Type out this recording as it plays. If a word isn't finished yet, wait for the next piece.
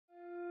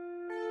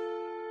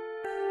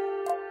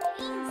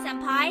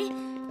Senpai.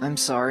 I'm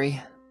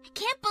sorry. I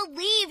can't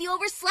believe you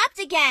overslept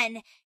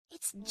again.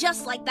 It's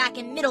just like back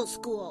in middle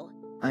school.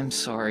 I'm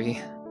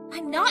sorry.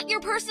 I'm not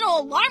your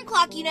personal alarm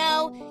clock, you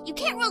know. You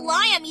can't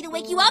rely on me to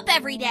wake you up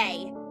every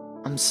day.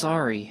 I'm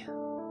sorry.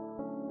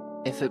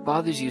 If it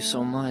bothers you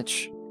so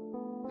much,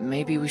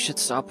 maybe we should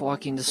stop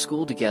walking to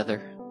school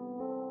together.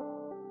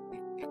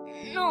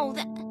 No,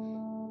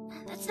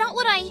 that's not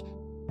what I...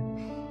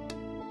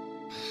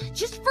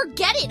 Just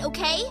forget it,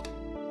 okay?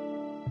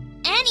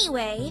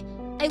 Anyway,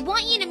 I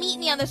want you to meet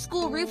me on the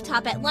school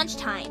rooftop at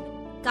lunchtime.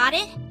 Got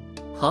it?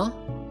 Huh?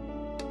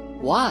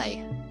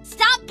 Why?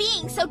 Stop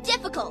being so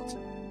difficult.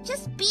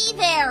 Just be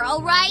there,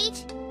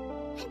 alright?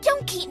 And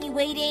don't keep me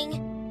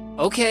waiting.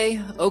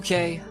 Okay.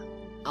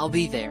 I'll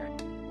be there.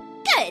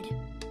 Good.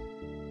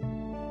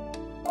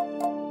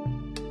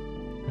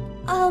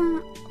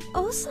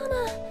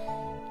 Osana,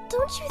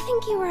 don't you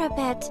think you were a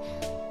bit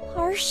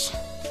harsh?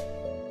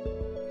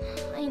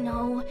 I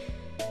know.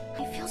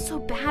 I feel so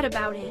bad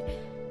about it.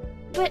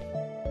 But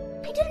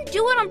I didn't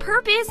do it on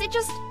purpose. It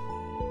just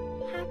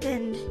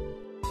happened.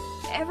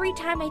 Every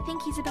time I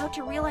think he's about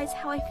to realize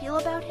how I feel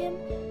about him,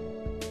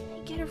 I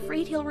get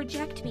afraid he'll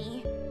reject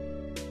me.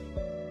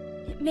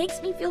 It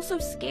makes me feel so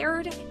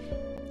scared.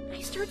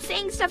 I start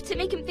saying stuff to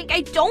make him think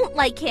I don't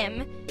like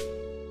him.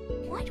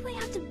 Why do I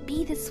have to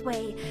be this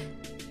way?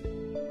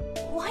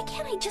 Why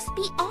can't I just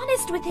be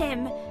honest with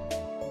him?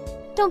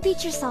 Don't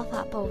beat yourself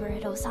up over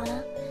it,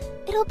 Osana.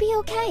 It'll be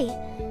okay.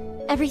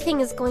 Everything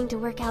is going to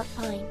work out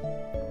fine.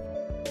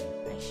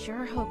 I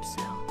sure hope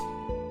so.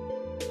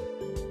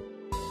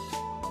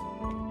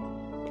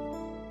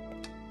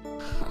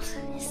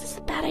 Is this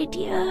a bad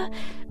idea?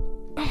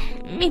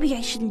 Maybe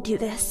I shouldn't do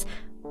this.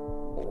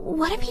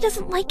 What if he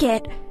doesn't like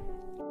it?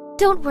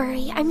 Don't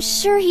worry, I'm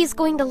sure he's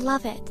going to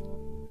love it.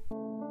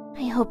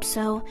 I hope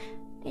so.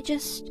 I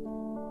just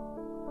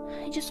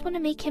want to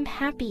make him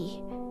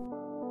happy.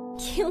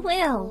 You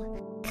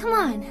will. Come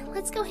on,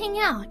 let's go hang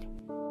out.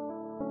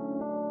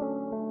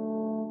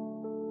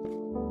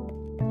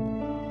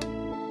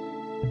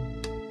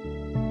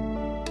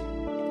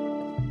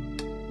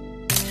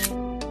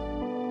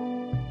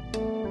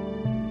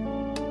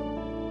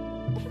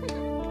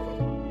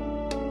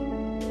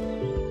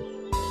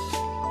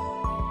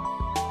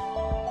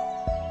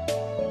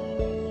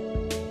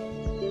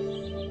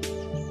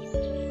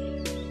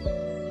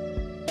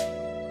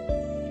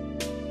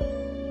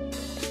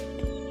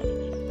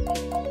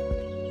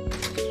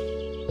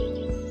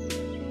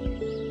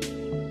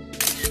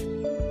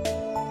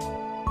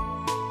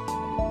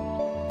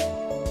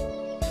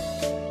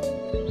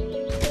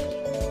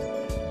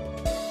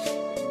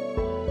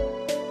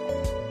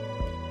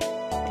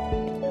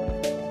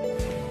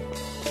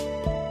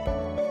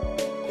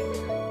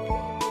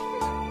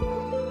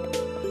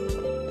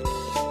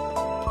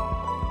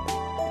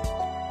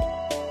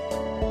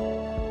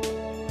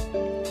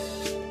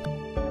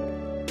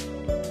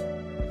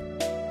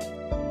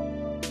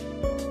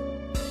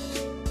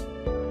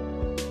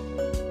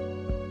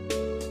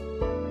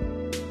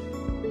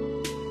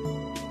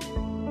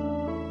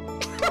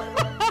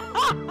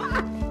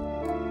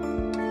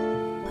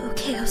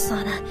 Okay,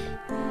 Osana.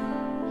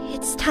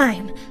 It's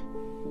time.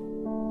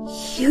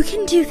 You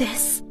can do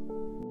this.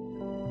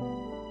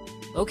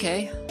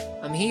 Okay,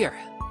 I'm here.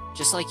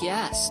 Just like you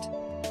asked.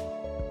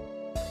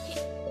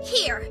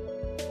 Here.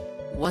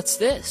 What's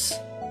this?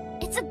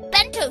 It's a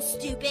bento,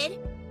 stupid.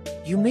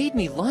 You made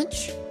me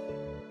lunch?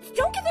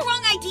 Don't get the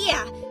wrong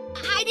idea.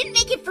 I didn't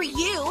make it for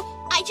you.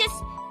 I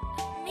just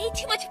made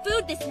too much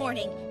food this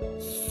morning.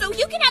 So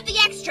you can have the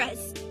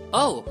extras.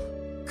 Oh,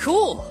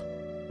 cool.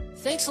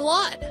 Thanks a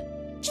lot.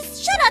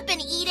 Just shut up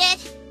and eat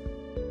it.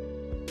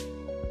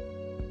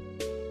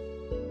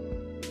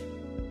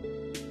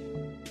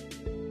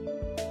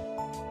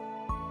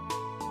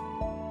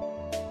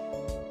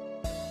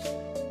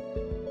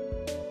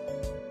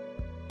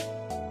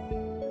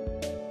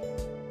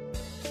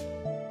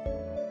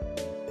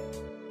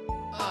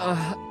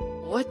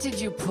 What did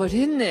you put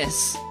in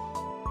this?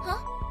 Huh?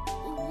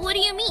 What do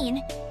you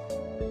mean?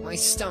 My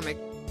stomach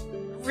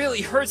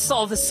really hurts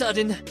all of a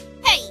sudden.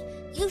 Hey,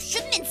 you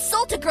shouldn't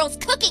insult a girl's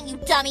cooking, you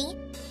dummy.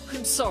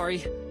 I'm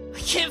sorry. I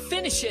can't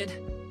finish it.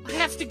 I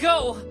have to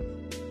go.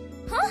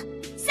 Huh?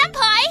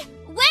 Senpai,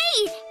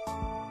 wait!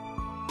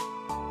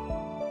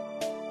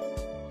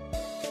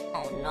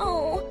 Oh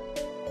no.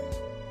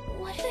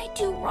 What did I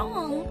do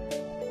wrong?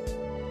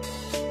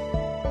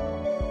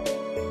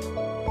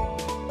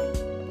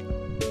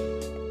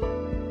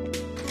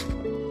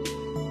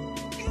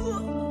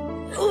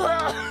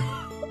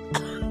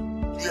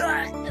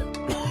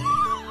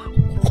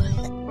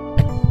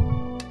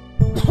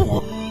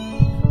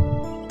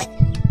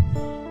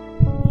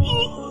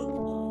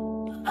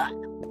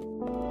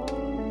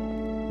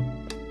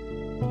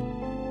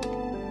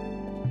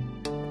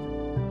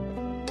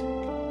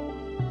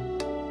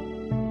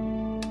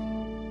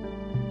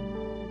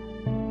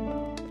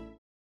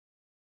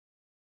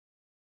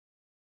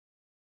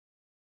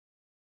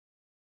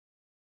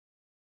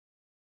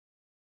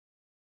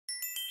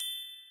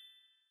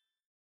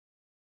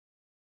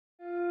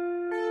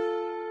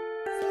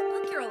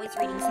 always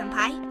reading,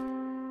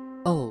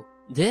 Senpai? Oh,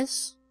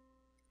 this?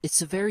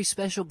 It's a very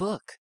special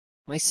book.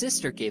 My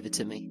sister gave it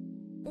to me.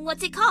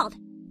 What's it called?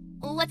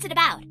 What's it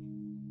about?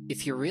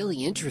 If you're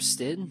really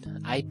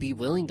interested, I'd be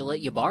willing to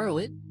let you borrow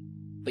it.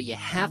 But you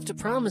have to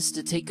promise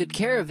to take good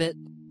care of it.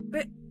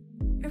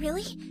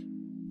 Really?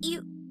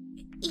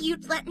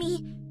 You'd let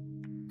me...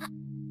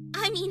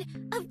 I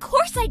mean, of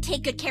course I'd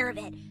take good care of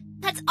it.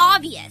 That's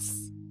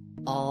obvious.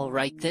 All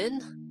right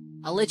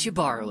then. I'll let you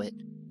borrow it.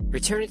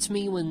 Return it to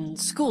me when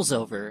school's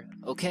over,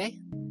 okay?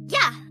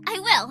 Yeah, I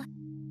will.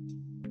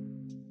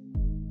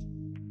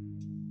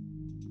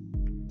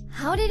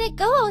 How did it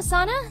go,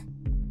 Osana?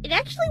 It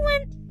actually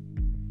went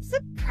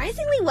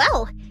surprisingly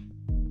well.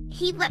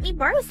 He let me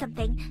borrow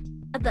something.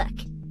 A book.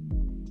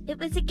 It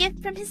was a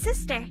gift from his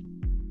sister.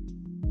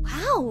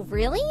 Wow,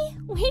 really?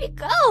 Way to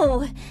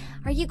go!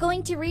 Are you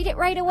going to read it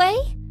right away?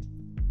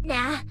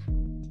 Nah.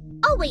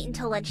 I'll wait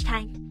until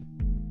lunchtime.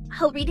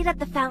 I'll read it at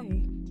the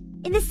fountain,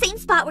 in the same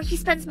spot where he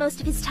spends most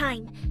of his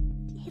time.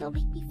 It'll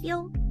make me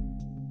feel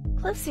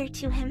closer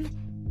to him.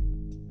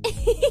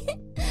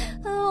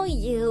 Oh,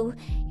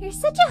 you're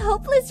such a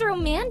hopeless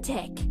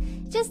romantic.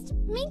 Just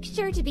make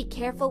sure to be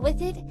careful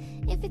with it.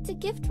 If it's a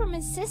gift from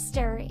his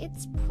sister,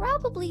 it's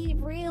probably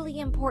really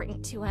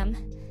important to him.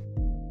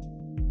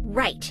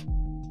 Right.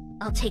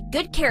 I'll take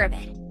good care of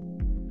it.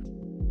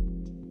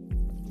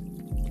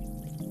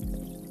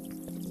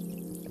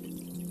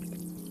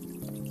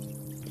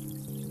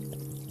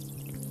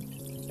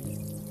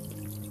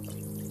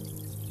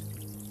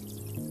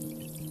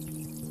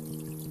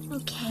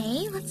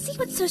 Okay, let's see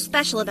what's so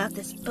special about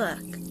this book.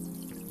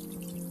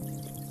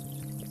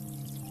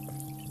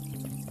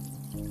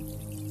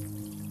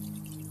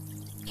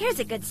 Here's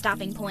a good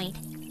stopping point.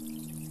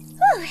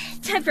 Whew,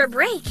 time for a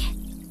break.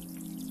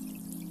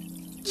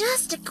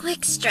 Just a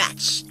quick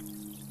stretch.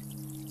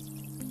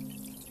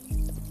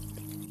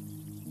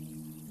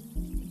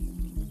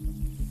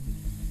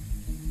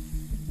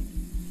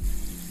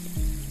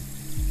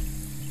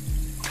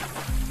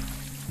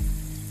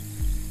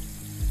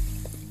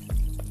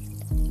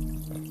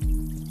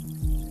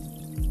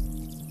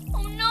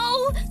 Oh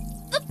no!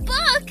 The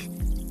book!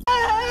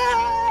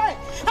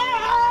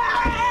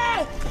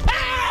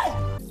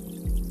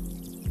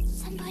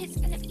 Senpai's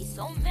gonna be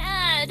so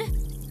mad.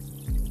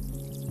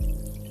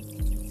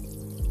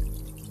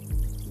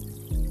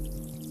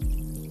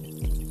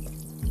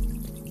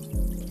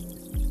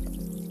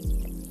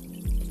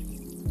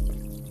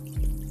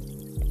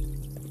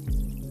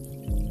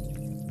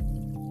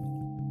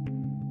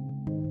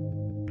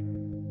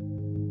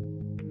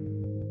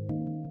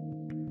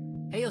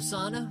 Hey,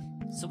 Osana.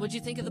 So what'd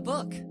you think of the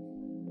book?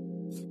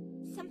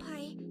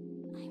 Senpai,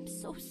 I'm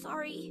so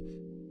sorry.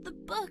 The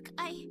book,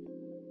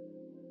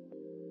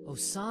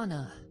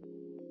 Osana.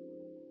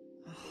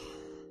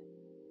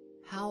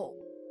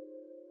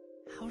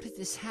 How did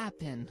this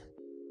happen?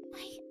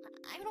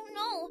 I don't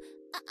know.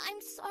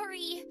 I'm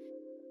sorry.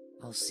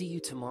 I'll see you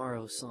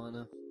tomorrow,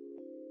 Osana.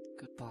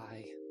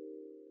 Goodbye.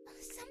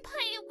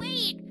 Senpai,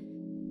 wait!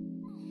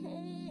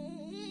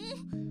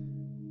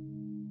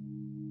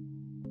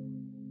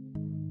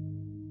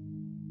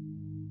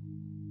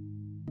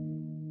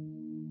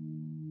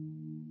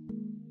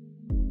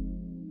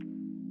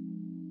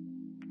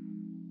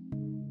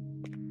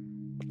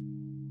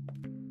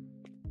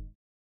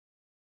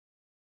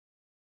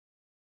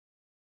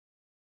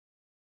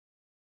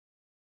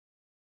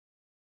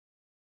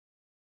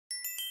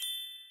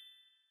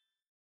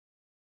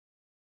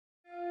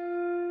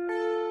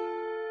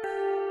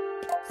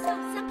 So,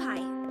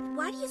 Senpai,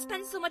 why do you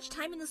spend so much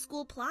time in the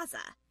school plaza?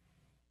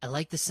 I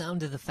like the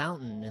sound of the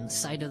fountain and the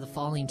sight of the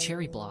falling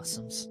cherry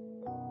blossoms.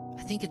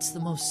 I think it's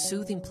the most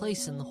soothing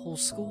place in the whole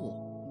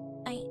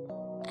school. I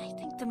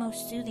think the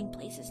most soothing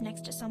place is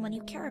next to someone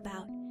you care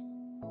about.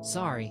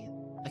 Sorry,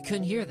 I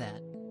couldn't hear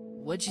that.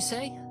 What'd you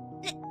say?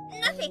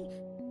 Nothing.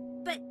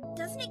 But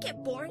doesn't it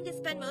get boring to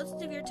spend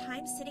most of your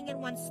time sitting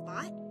in one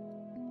spot?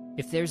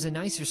 If there's a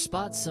nicer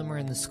spot somewhere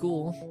in the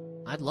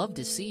school, I'd love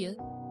to see it.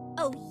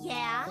 Oh,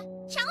 yeah?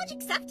 Challenge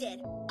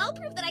accepted. I'll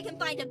prove that I can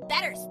find a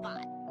better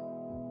spot.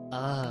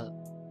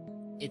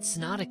 It's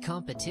not a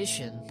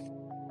competition.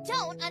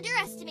 Don't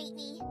underestimate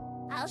me.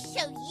 I'll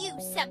show you,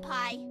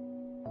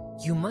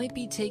 Senpai. You might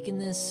be taking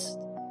this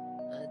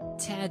a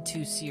tad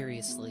too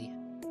seriously.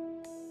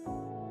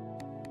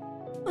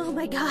 Oh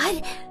my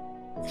god.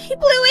 I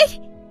blew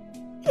it.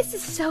 This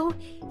is so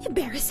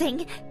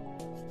embarrassing.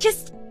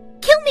 Just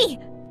kill me.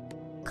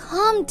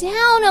 Calm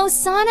down,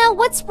 Osana.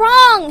 What's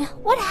wrong?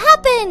 What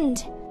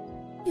happened?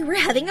 We were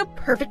having a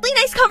perfectly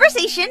nice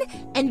conversation,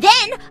 and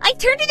then I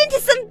turned it into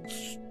some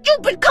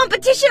stupid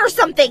competition or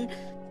something.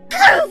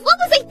 Ugh, what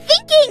was I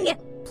thinking?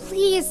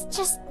 Please,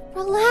 just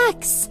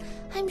relax.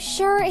 I'm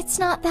sure it's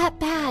not that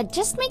bad.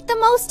 Just make the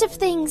most of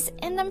things,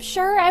 and I'm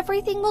sure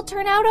everything will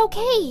turn out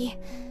okay.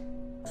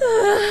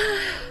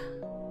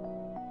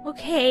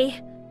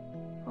 Okay,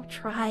 I'll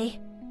try.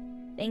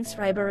 Thanks,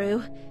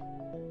 Raibaru.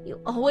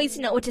 You always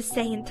know what to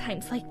say in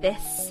times like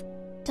this.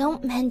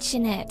 Don't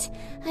mention it.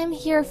 I'm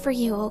here for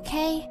you,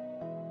 okay?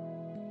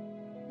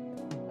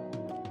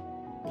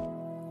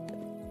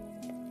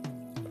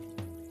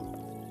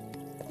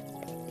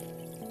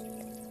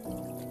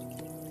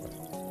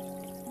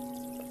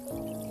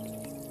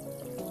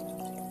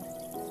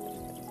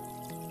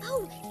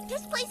 Oh,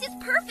 this place is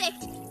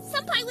perfect!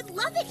 Senpai would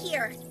love it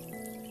here!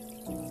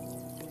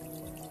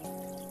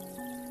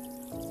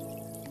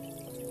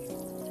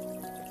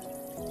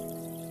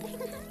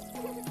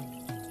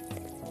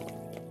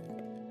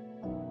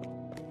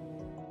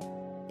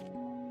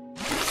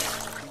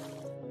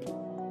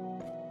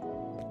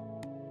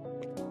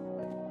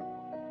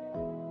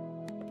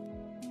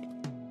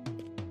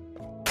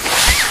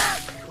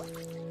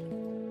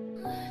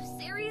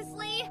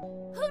 Seriously?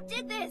 Who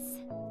did this?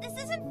 This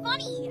isn't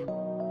funny!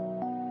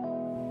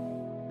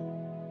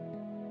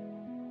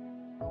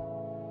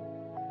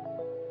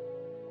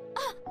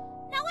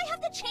 Now I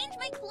have to change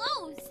my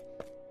clothes!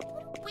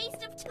 What a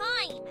waste of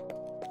time!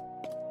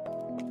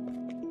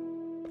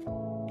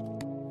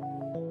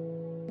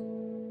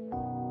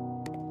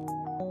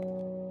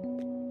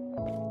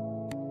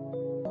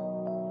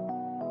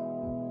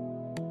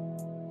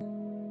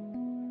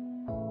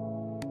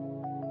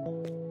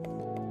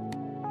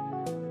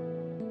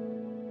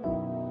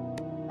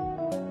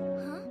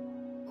 Huh?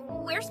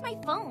 Where's my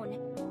phone?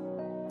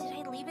 Did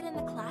I leave it in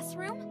the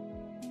classroom?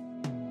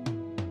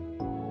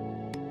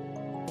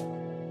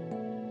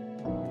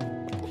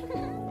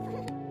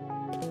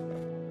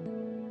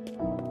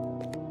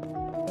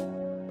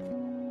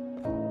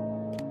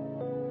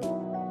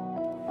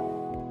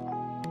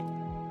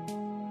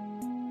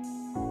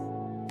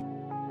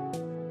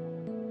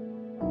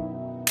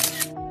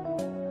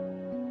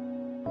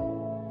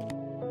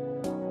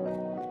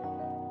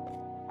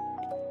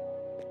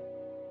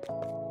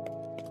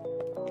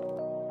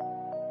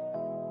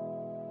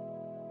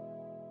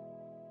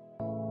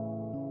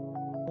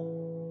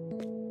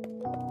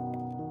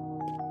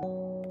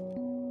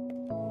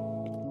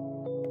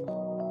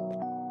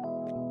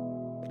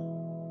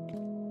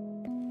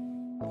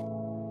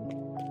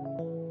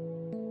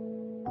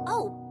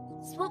 Oh,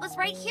 so it was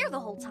right here the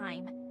whole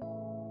time.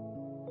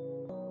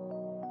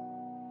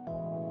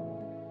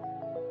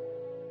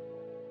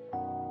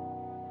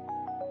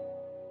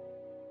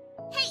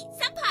 Hey,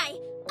 Senpai!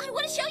 I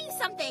want to show you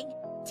something!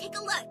 Take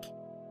a look!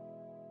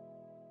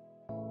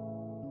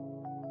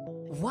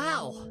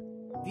 Wow!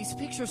 These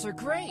pictures are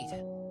great!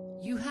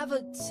 You have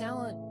a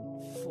talent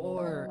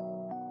for...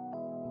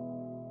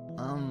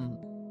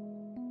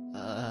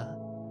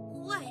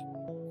 What?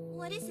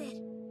 What is it?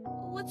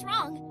 What's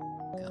wrong?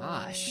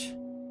 Gosh.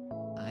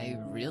 I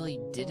really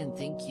didn't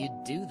think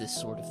you'd do this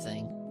sort of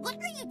thing. What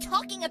are you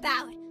talking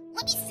about?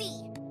 Let me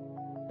see.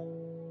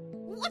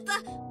 What the?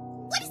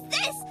 What is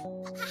this?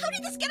 How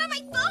did this get on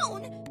my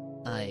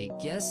phone? I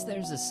guess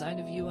there's a side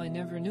of you I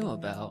never knew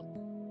about.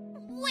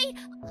 Wait,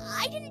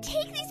 I didn't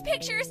take these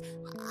pictures.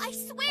 I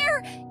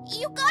swear,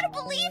 you gotta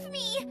believe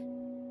me.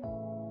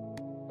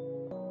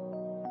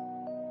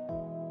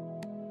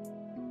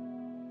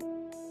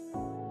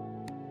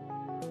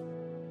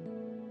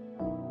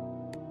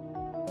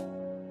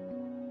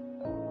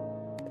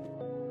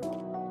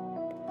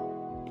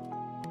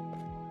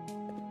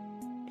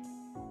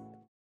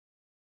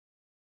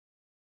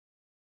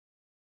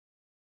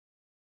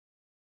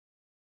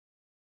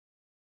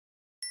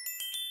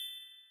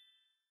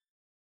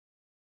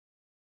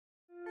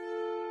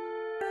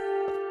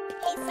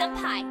 Hey,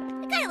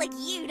 Senpai, a guy like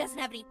you doesn't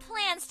have any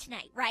plans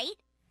tonight, right?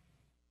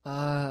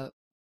 I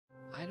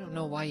don't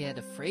know why you had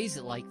to phrase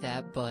it like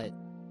that, but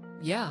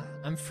yeah,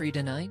 I'm free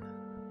tonight.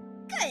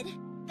 Good.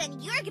 Then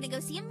you're gonna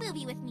go see a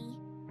movie with me.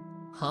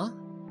 Huh?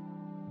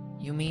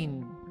 You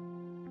mean...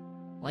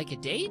 like a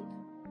date?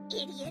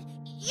 Idiot.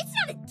 It's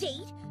not a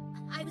date.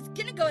 I was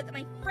gonna go with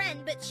my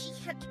friend, but she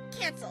had to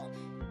cancel.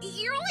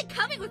 You're only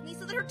coming with me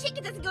so that her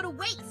ticket doesn't go to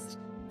waste.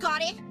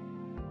 Got it?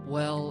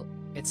 Well,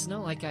 it's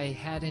not like I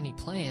had any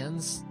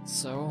plans,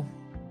 so...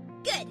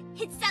 Good.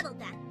 It's settled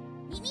then.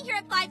 Meet me here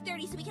at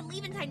 5:30 so we can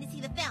leave in time to see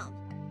the film.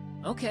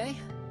 Okay,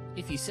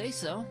 if you say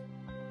so.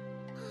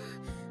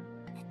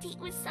 A date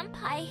with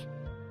Senpai.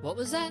 What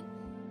was that?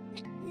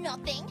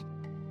 Nothing.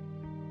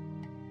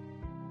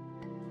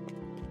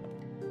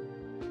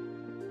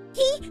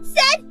 He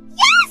said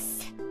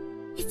yes!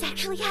 It's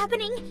actually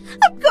happening.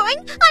 I'm going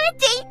on a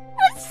date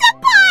with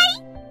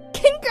Senpai!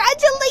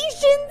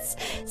 Congratulations!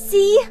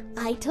 See,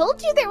 I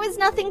told you there was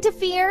nothing to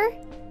fear.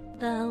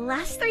 The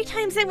last 3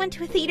 times I went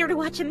to a theater to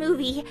watch a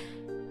movie,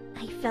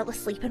 I fell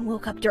asleep and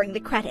woke up during the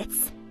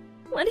credits.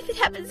 What if it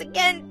happens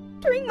again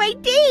during my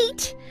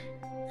date?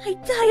 I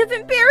die of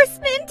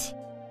embarrassment.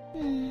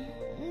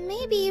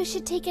 Maybe you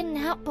should take a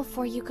nap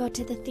before you go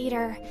to the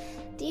theater.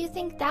 Do you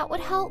think that would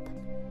help?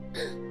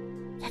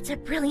 That's a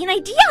brilliant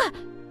idea!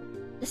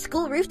 The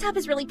school rooftop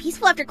is really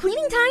peaceful after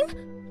cleaning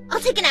time. I'll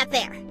take a nap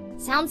there.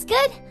 Sounds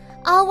good.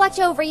 I'll watch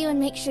over you and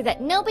make sure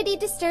that nobody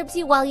disturbs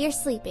you while you're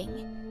sleeping.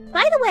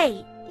 By the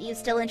way, you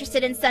still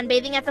interested in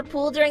sunbathing at the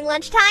pool during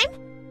lunchtime?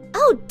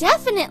 Oh,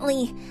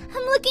 definitely.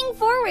 I'm looking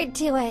forward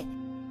to it.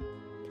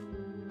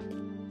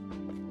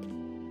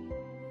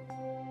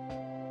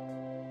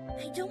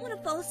 I don't want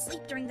to fall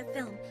asleep during the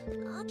film.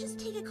 I'll just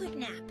take a quick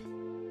nap.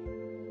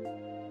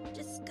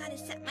 Just gotta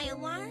set my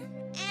alarm,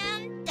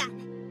 and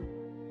done.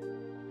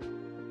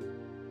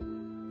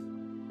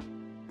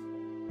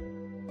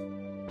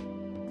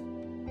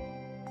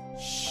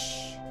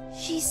 Shh.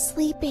 She's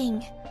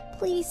sleeping.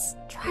 Please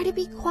try to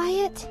be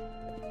quiet.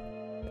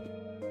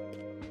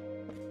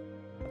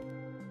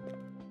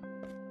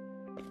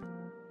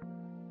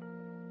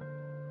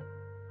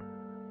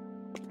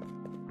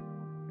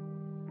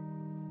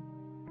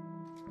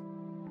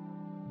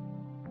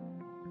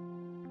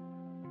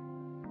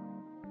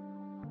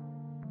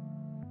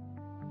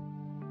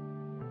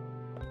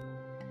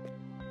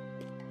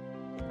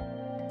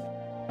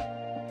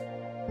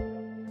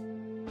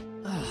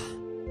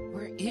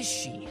 Where is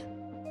she?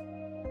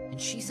 And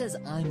she says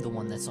I'm the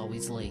one that's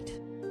always late.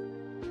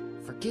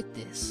 Forget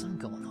this, I'm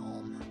going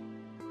home.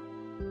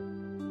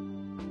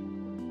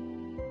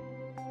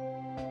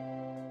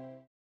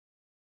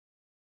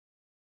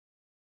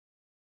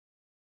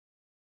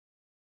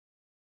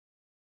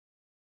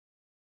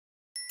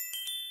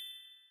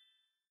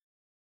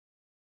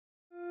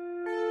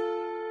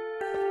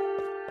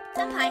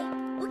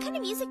 Senpai, what kind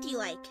of music do you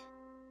like?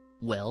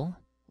 Well,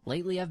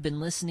 lately I've been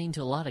listening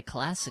to a lot of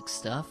classic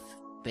stuff.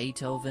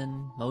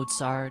 Beethoven,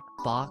 Mozart,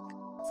 Bach.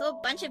 So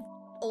a bunch of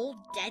old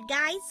dead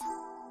guys?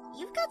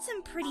 You've got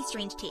some pretty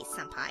strange taste,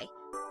 Senpai.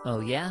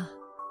 Oh yeah?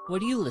 What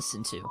do you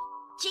listen to?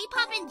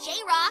 J-pop and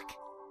J-rock,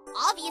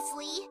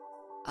 obviously.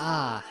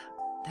 Ah,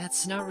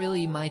 that's not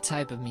really my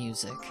type of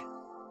music.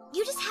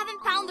 You just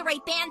haven't found the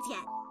right bands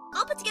yet.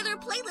 I'll put together a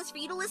playlist for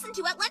you to listen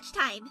to at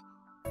lunchtime.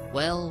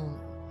 Well,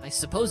 I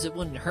suppose it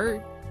wouldn't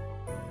hurt.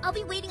 I'll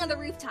be waiting on the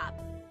rooftop.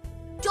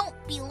 Don't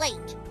be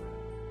late.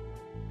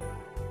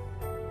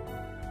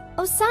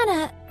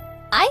 Osana,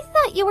 I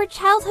thought you were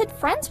childhood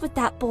friends with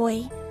that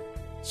boy.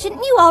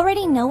 Shouldn't you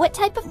already know what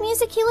type of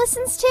music he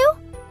listens to?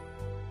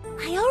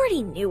 I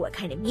already knew what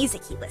kind of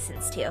music he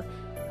listens to,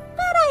 but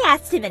I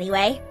asked him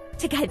anyway,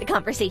 to guide the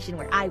conversation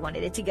where I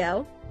wanted it to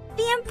go.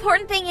 The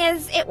important thing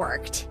is, it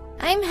worked.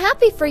 I'm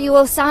happy for you,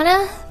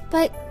 Osana,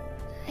 but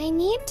I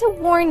need to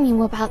warn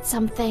you about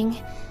something.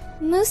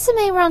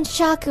 Musume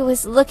Ronshaku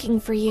is looking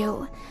for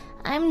you.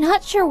 I'm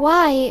not sure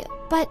why,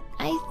 but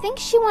I think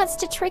she wants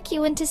to trick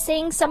you into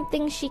saying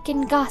something she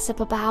can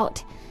gossip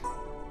about.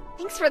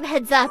 Thanks for the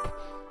heads up.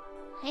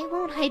 I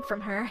won't hide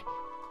from her.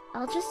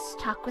 I'll just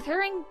talk with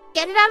her and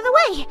get it out of the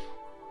way.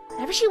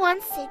 Whatever she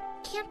wants, it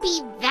can't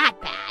be that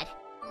bad.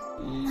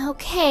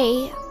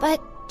 Okay,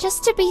 but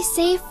just to be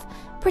safe,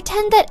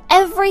 pretend that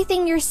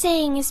everything you're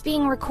saying is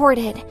being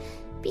recorded.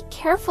 Be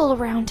careful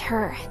around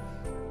her.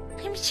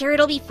 I'm sure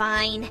it'll be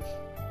fine.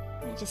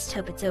 I just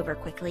hope it's over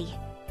quickly,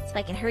 so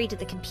I can hurry to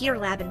the computer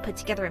lab and put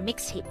together a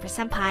mixtape for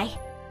Senpai.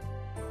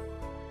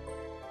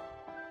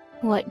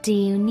 What do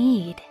you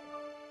need?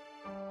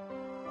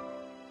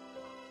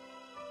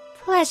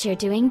 Pleasure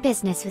doing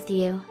business with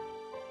you.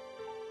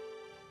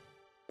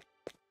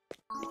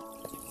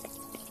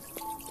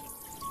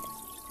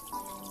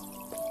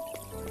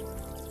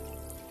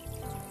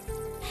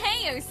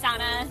 Hey,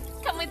 Osana!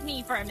 Come with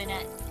me for a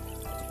minute.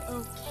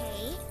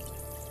 Okay.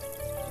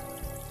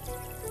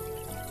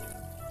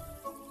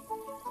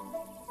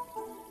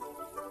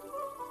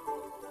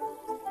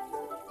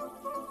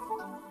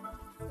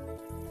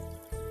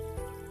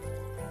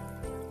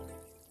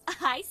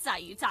 I saw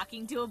you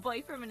talking to a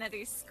boy from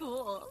another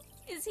school.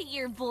 Is he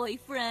your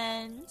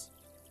boyfriend?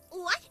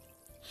 What?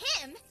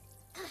 Him?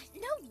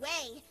 No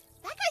way.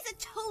 That guy's a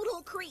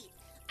total creep.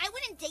 I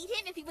wouldn't date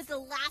him if he was the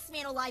last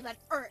man alive on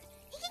Earth.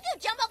 He can go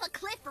jump off a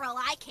cliff for all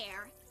I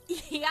care.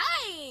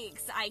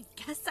 Yikes! I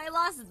guess I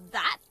lost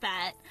that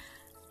bet.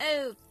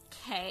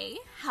 Okay,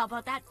 how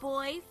about that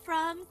boy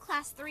from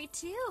class 3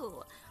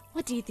 too?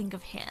 What do you think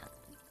of him?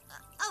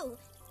 Oh,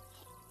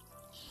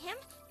 him?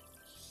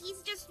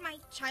 He's just my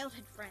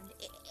childhood friend.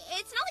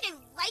 It's not like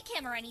I like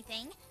him or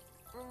anything.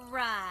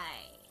 Right.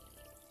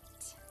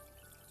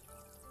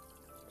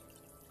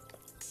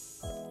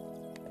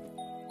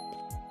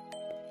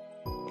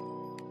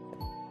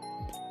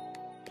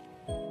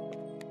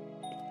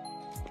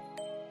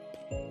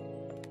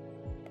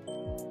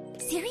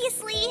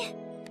 Seriously?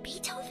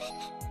 Beethoven?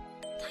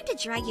 Time to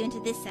drag you into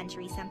this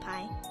century,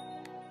 Senpai.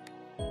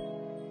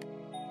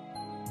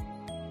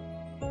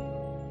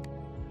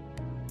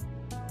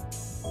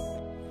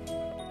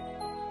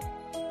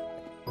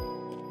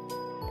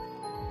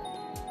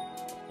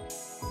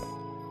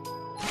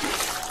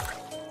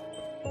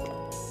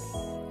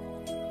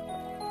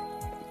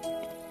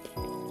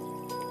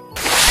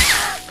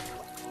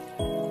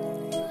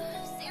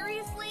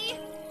 Seriously?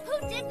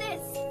 Who did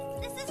this?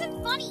 This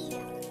isn't funny.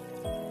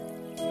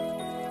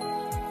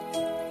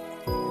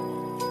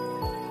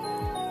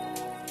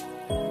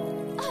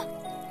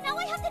 Now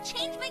I have to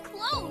change my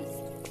clothes.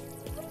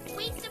 What a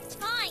waste of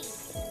time.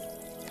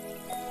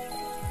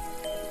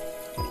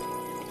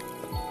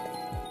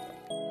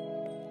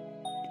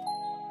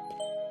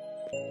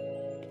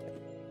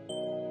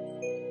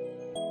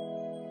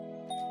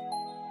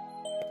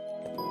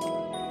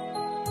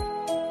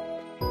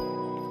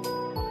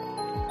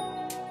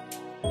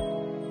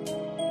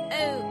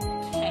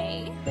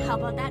 Okay, how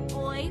about that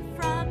boy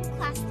from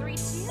class 3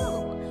 too?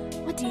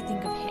 What do you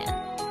think of him?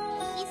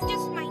 He's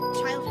just my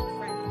childhood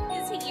friend.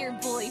 Is he your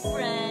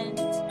boyfriend?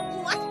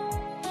 What?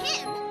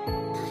 Him?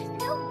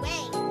 No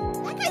way.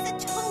 That guy's a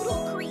total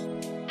creep.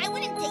 I wouldn't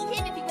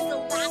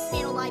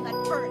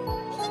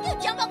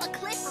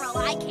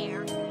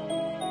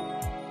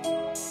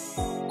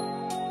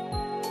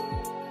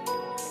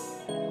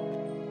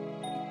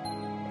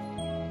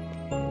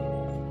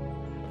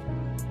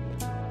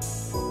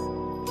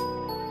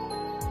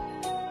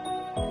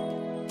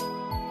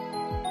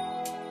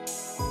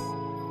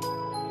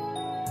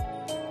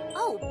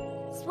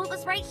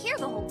was right here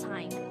the whole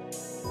time.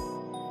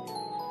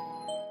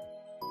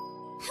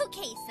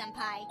 Okay,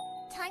 Senpai.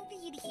 Time for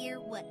you to hear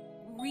what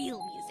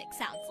real music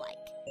sounds like.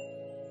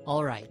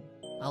 Alright,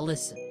 I'll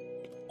listen.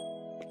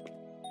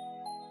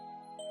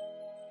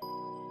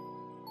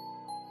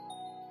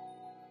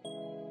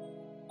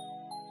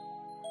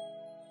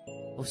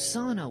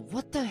 Osana,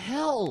 what the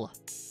hell?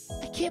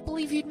 I can't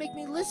believe you'd make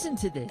me listen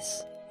to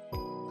this.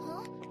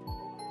 Huh?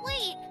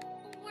 Wait,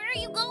 where are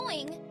you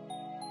going?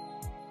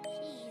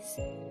 Jeez.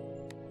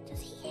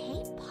 Does he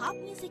hate pop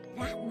music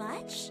that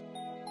much?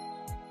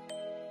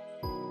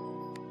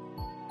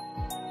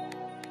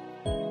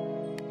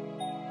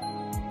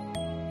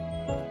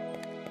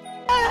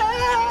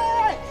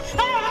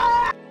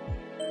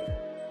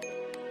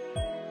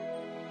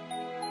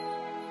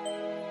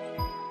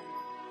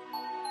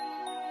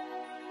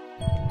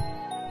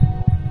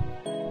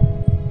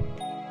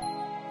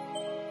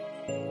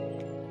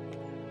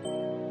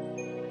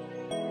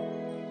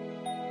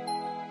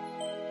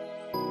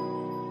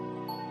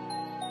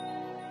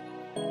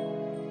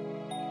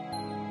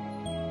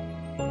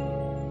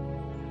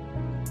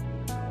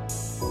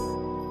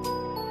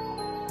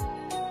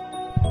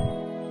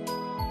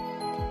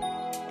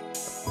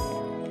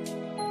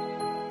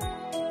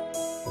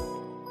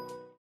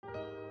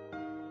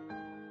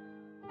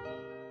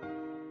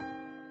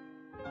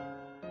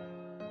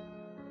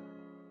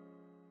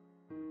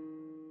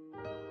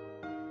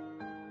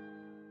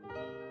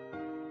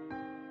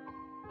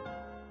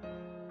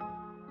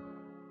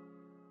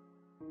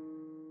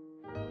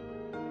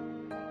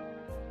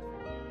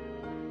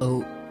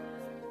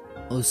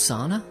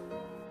 Osana?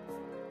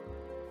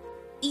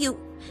 You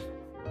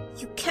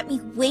kept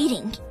me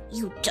waiting,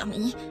 you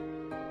dummy.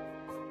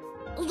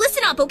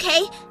 Listen up,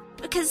 okay?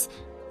 Because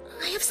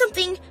I have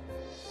something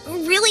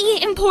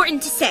really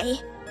important to say.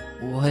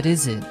 What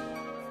is it?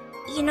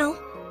 You know,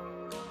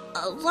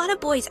 a lot of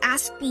boys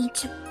ask me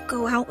to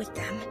go out with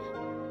them.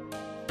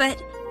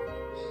 But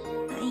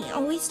I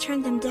always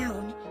turn them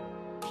down.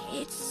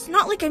 It's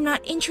not like I'm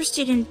not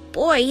interested in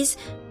boys.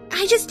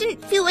 I just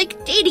didn't feel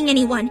like dating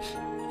anyone.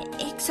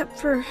 Except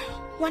for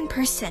one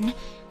person.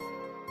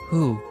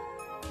 Who?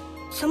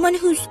 Someone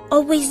who's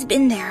always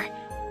been there.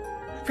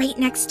 Right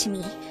next to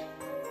me.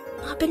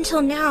 Up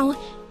until now,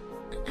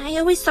 I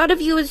always thought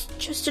of you as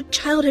just a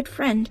childhood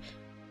friend.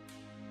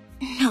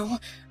 No,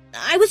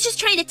 I was just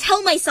trying to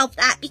tell myself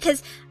that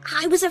because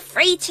I was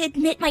afraid to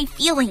admit my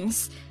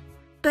feelings.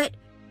 But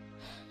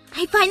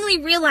I finally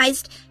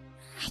realized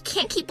I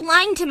can't keep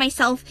lying to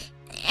myself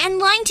and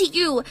lying to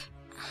you.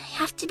 I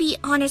have to be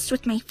honest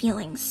with my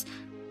feelings.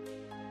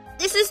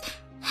 This is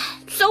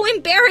so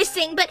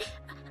embarrassing, but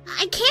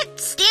I can't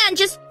stand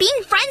just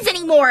being friends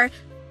anymore.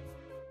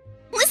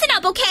 Listen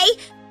up, okay?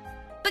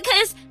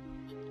 Because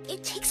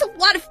it takes a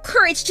lot of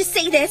courage to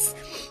say this.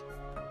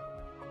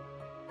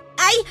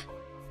 I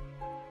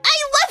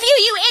love you,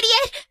 you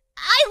idiot!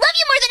 I love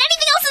you more than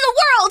anything else in the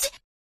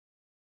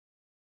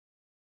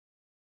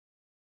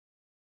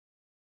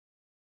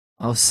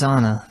world!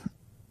 Osana,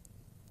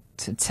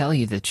 to tell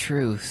you the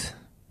truth,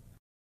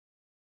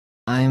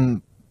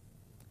 I'm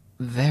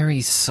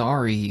very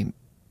sorry,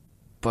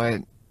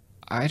 but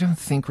I don't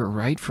think we're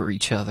right for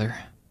each other.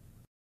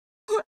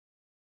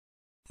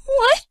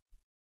 What?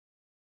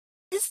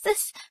 Is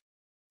this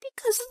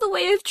because of the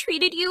way I've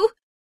treated you?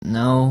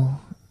 No,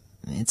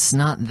 it's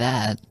not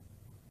that.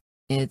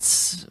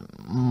 It's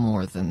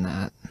more than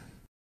that.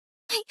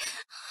 I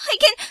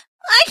can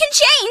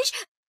change!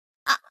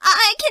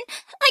 I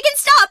can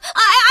stop!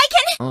 I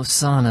can—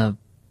 Osana,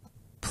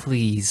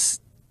 please,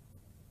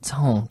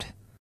 don't.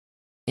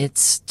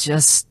 It's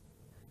just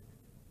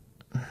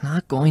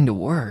not going to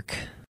work.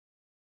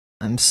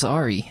 I'm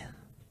sorry.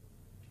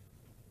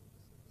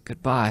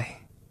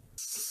 Goodbye.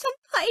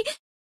 Senpai,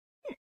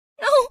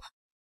 no,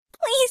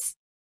 please,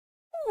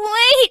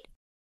 wait.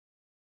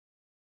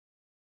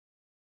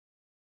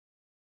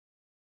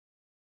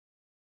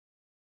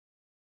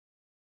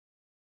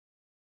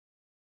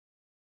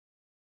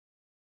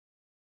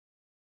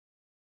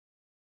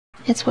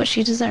 It's what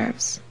she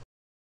deserves.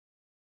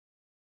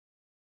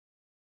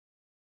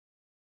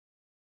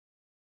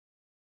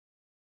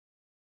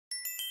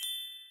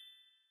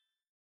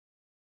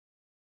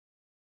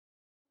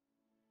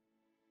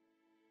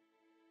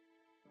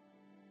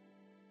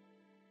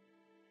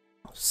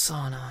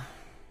 Osana.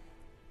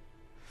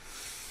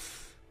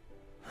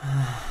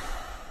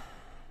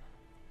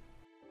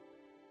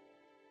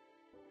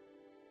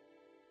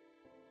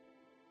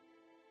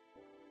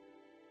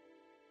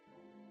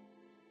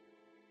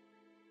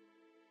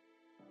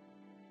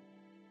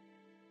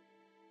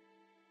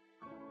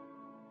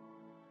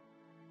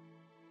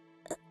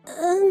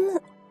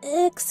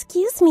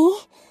 Excuse me.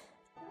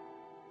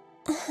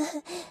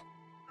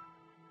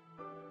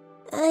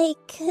 I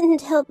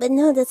couldn't help but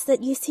notice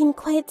that you seem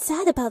quite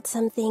sad about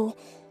something.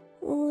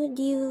 Would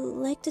you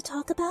like to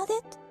talk about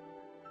it?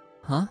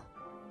 Huh?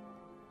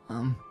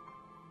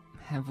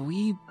 Have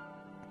we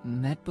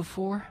met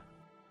before?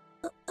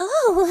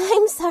 Oh,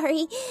 I'm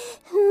sorry.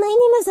 My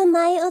name is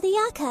Amai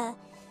Odiaka.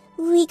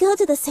 We go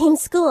to the same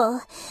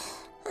school.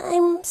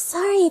 I'm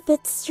sorry if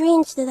it's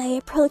strange that I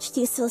approached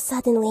you so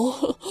suddenly.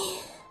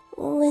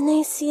 When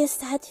I see a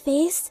sad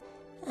face,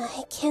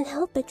 I can't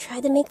help but try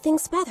to make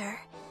things better.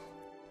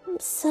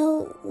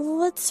 So,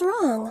 what's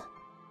wrong?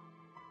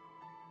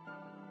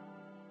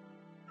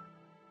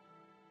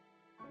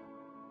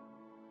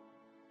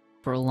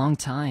 For a long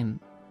time,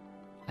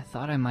 I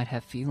thought I might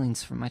have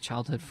feelings for my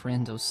childhood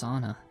friend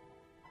Osana.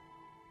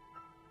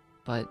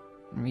 But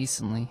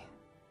recently,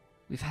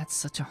 we've had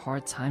such a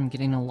hard time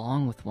getting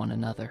along with one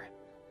another.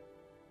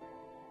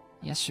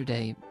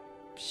 Yesterday,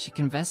 she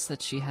confessed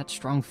that she had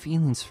strong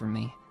feelings for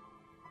me,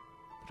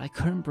 but I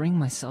couldn't bring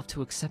myself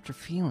to accept her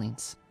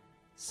feelings,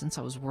 since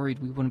I was worried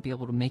we wouldn't be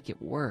able to make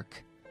it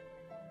work.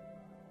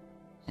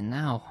 And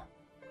now,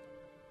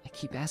 I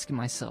keep asking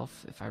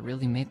myself if I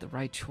really made the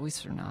right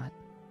choice or not.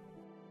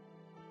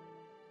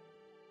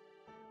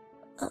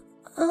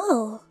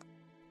 Oh,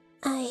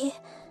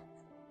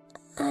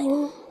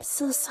 I'm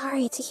so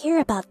sorry to hear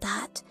about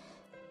that.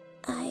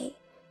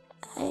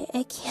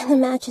 I can't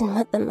imagine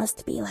what that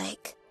must be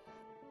like.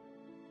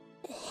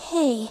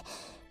 Hey,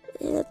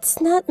 it's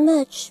not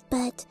much,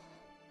 but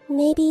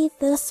maybe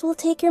this will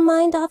take your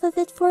mind off of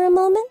it for a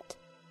moment?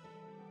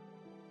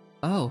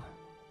 Oh,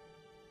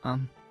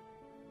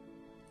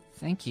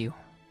 thank you.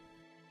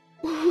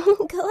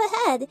 Go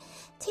ahead,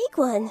 take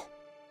one.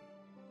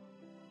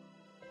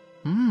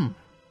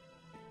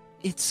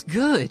 It's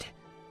good.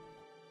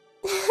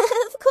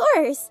 Of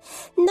course.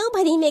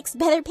 Nobody makes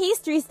better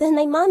pastries than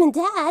my mom and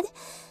dad.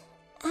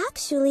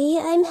 Actually,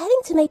 I'm heading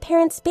to my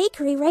parents'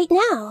 bakery right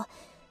now.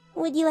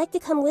 Would you like to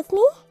come with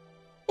me?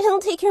 It'll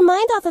take your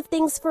mind off of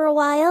things for a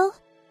while.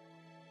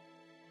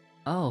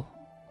 Oh,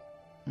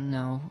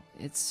 no,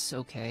 it's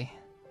okay.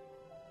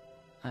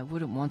 I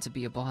wouldn't want to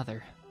be a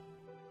bother.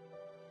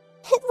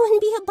 It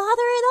wouldn't be a bother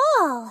at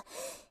all.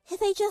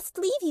 If I just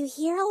leave you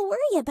here, I'll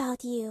worry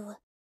about you.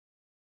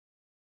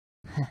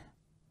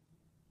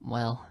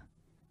 Well,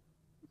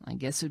 I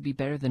guess it would be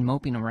better than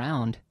moping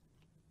around.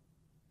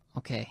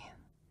 Okay.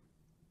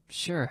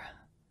 Sure.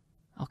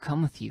 I'll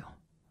come with you.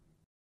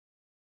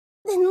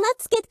 Then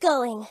let's get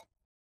going.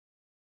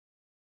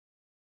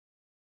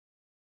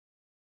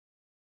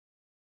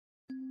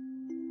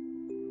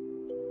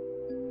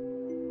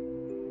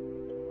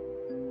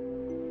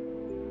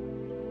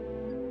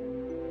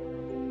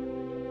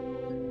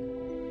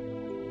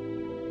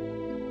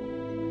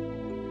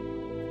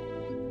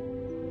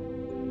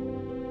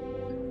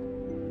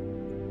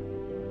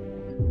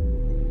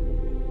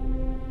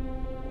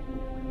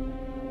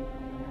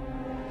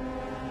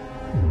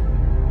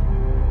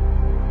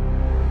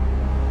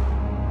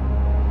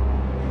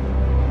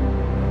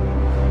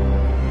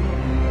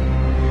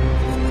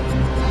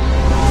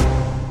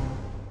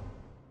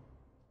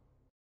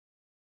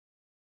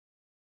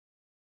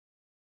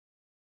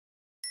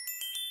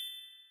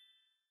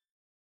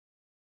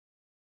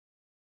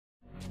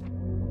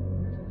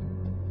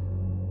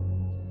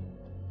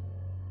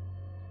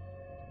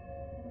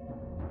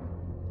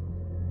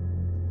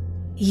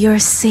 You're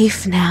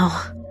safe now.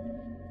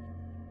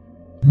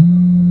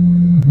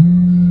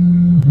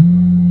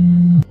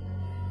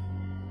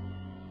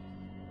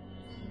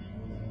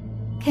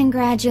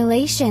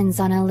 Congratulations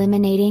on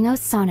eliminating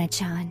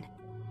Osana-chan.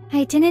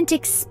 I didn't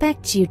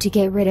expect you to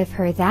get rid of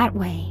her that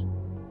way,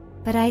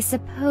 but I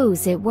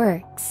suppose it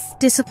works.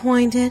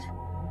 Disappointed?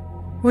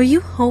 Were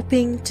you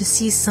hoping to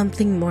see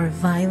something more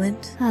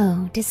violent?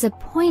 Oh,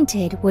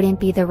 disappointed wouldn't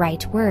be the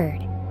right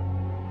word.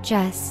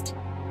 Just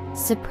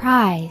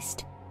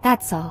surprised,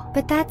 that's all.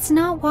 But that's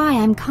not why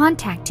I'm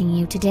contacting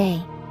you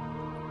today.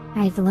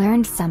 I've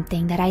learned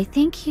something that I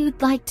think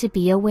you'd like to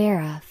be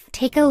aware of.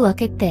 Take a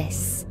look at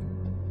this.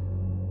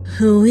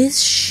 Who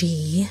is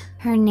she?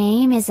 Her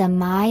name is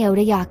Amai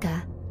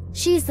Odayaka.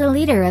 She's the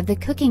leader of the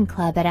cooking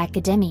club at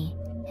Academy,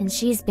 and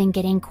she's been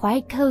getting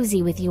quite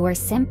cozy with your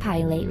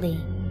senpai lately.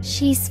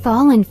 She's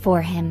fallen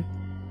for him.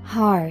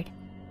 Hard.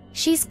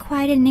 She's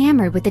quite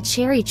enamored with the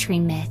cherry tree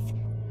myth,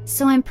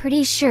 so I'm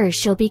pretty sure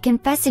she'll be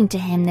confessing to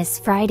him this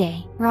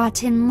Friday.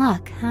 Rotten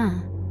luck,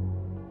 huh?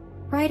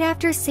 Right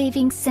after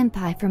saving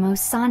Senpai from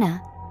Osana,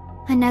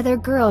 another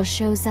girl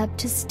shows up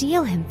to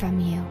steal him from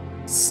you.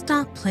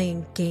 Stop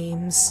playing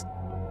games.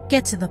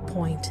 Get to the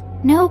point.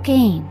 No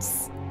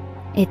games.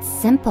 It's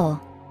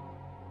simple.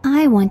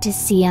 I want to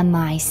see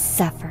Amai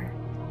suffer,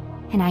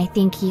 and I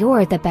think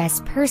you're the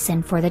best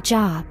person for the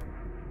job.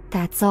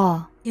 That's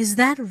all. Is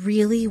that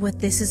really what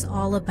this is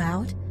all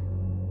about?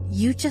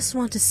 You just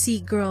want to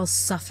see girls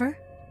suffer?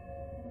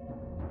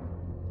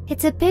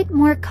 It's a bit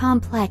more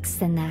complex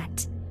than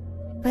that,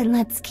 but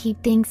let's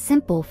keep things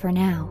simple for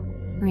now.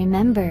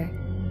 Remember,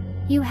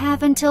 you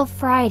have until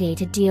Friday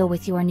to deal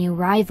with your new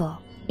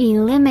rival.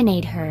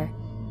 Eliminate her,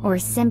 or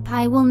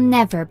Senpai will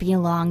never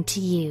belong to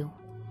you.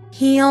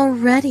 He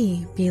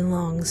already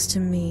belongs to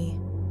me.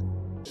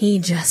 He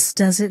just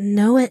doesn't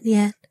know it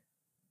yet.